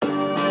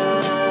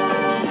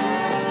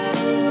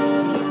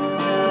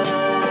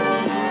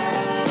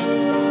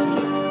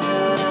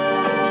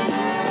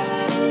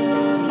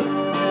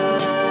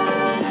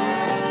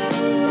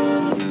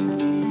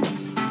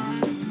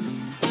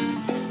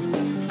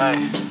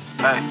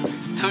Hey,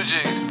 2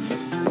 G's.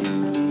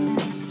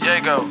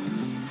 Yego.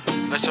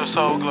 Let your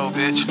soul glow,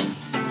 bitch.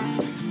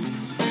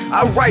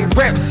 I write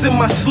raps in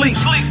my sleep,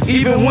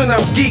 even when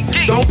I'm geek.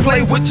 Don't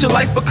play with your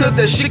life because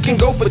that shit can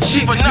go for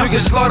cheap. You get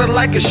slaughtered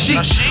like a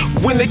sheep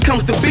when it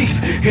comes to beef.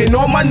 And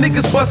all my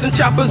niggas busting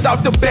choppers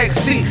out the back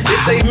seat.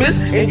 If they miss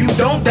and you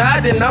don't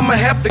die, then I'ma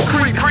have to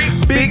creep.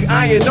 Big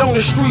iron on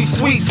the street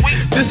sweet.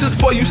 This is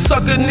for you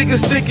sucker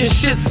niggas thinking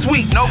shit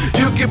sweet.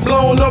 You get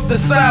blown off the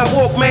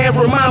sidewalk, man,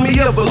 remind me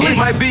of a leak.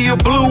 Might be a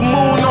blue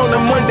moon on a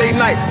Monday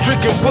night,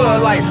 drinking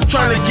Bud Light,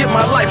 trying to get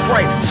my life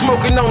right,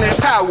 smoking on that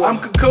power. I'm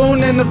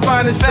cocoon in the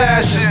finest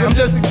fashion. I'm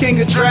just the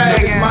king of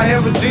dragons. My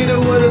head Vegeta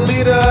with a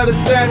leader of the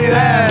Samuel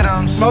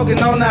Adams.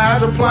 Smoking on the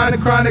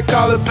hydroponic chronic,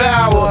 call it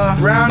power.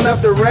 Round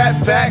up the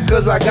rat pack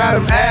cause I got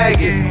him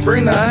aggy.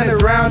 Bring the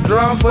 100-round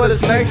drum for the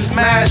snakes to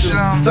smash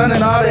them. Son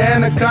and all the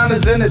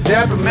anacondas in the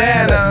dapper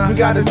manner. We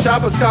got the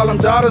choppers, call them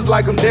daughters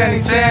like I'm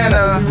Danny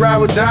Tanner. We ride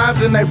with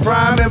dimes in they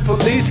prime and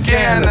police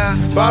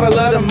scanners. Bottle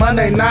of the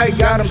Monday night,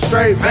 got them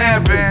straight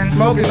vamping.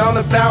 Smoking on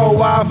the power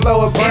while I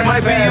flow a burn. It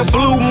might be a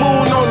blue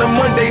moon on a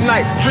Monday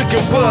night,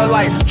 drinking Bud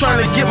Light,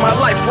 trying to get my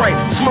life right,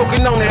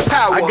 smoking on that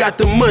power. I got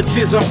the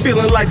munchies, I'm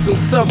feeling like some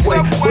Subway.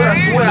 But I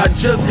swear I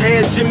just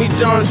had Jimmy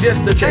John's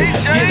yesterday.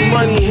 Getting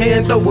money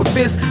hand over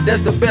fist,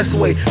 that's the best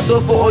way.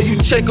 So for all you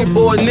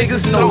checkerboard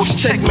niggas, no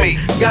checkmate.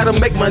 Gotta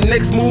make my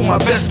next move my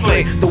best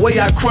play. The way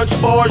I crunch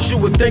bars, you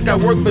would think I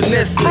work for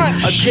Nestle.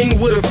 A king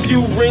with a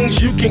few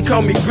rings, you can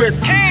call me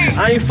Gretzky.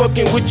 I ain't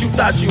fucking with you,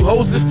 thought you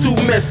hoes is too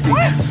messy.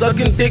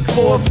 Sucking dick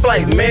for a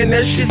flight, man,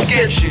 that shit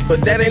sketchy.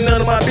 But that ain't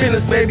none of my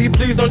business, baby,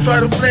 please don't try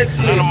to flex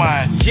me. None of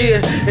mine.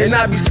 Yeah, and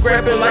I be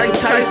scrapping like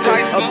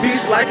Tyson, a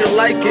beast like a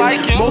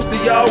lichen. Most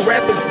of y'all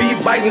rappers be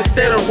biting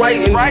instead of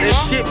writing. And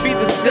shit be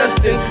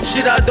disgusting,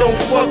 shit I don't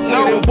fuck with.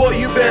 And boy,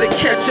 you better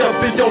catch up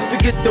and don't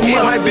forget the mustard.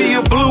 It might be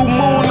a blue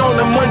moon on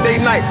a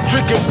Monday night,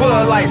 drinking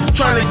Bud Light,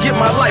 trying to get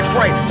my life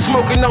right,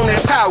 smoking on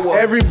that power.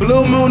 Every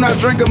blue moon I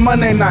drink a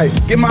Monday night,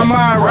 get my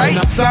mind right.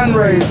 Sun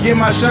rays, get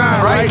my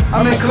shine right.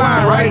 I'm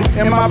inclined right,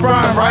 in my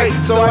prime right.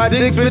 So I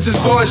dig bitches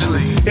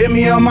cordially. Hit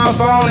me on my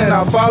phone and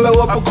I'll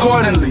follow up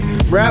accordingly.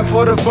 Rap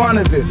for the fun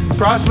of it,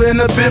 prosper in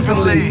the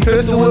pimpin' league.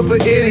 Pistol whip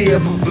an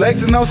idiot for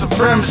flexing on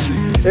supremacy.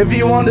 If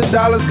you want the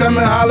dollars, come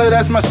and holler,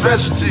 that's my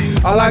specialty.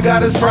 All I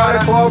got is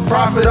product for a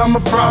profit, I'm a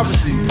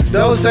prophecy.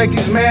 Dos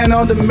Equis man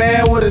on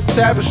demand with a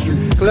tapestry.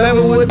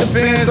 Clever with the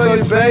pen, so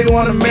your babe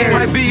wanna marry.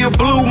 It might be a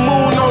blue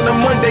moon on a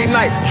Monday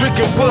night,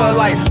 drinking Bud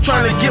Light,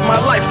 trying to get my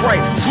life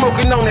right,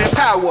 smoking on that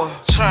power.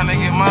 Trying to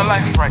get my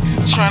life right,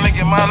 trying to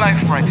get my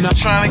life right,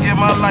 trying to get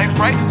my life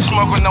right,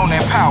 smoking on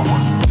that power.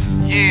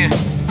 Yeah,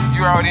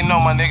 you already know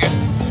my nigga.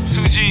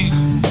 2 G's,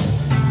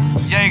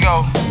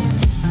 Yego,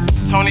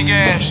 Tony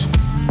Gash.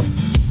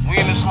 We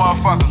in this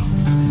motherfucker.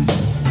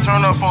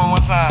 Turn up on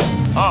one time.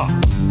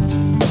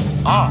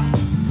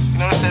 You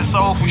know that's that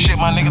soulful shit,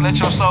 my nigga. Let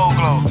your soul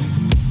glow.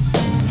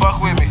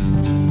 Fuck with me.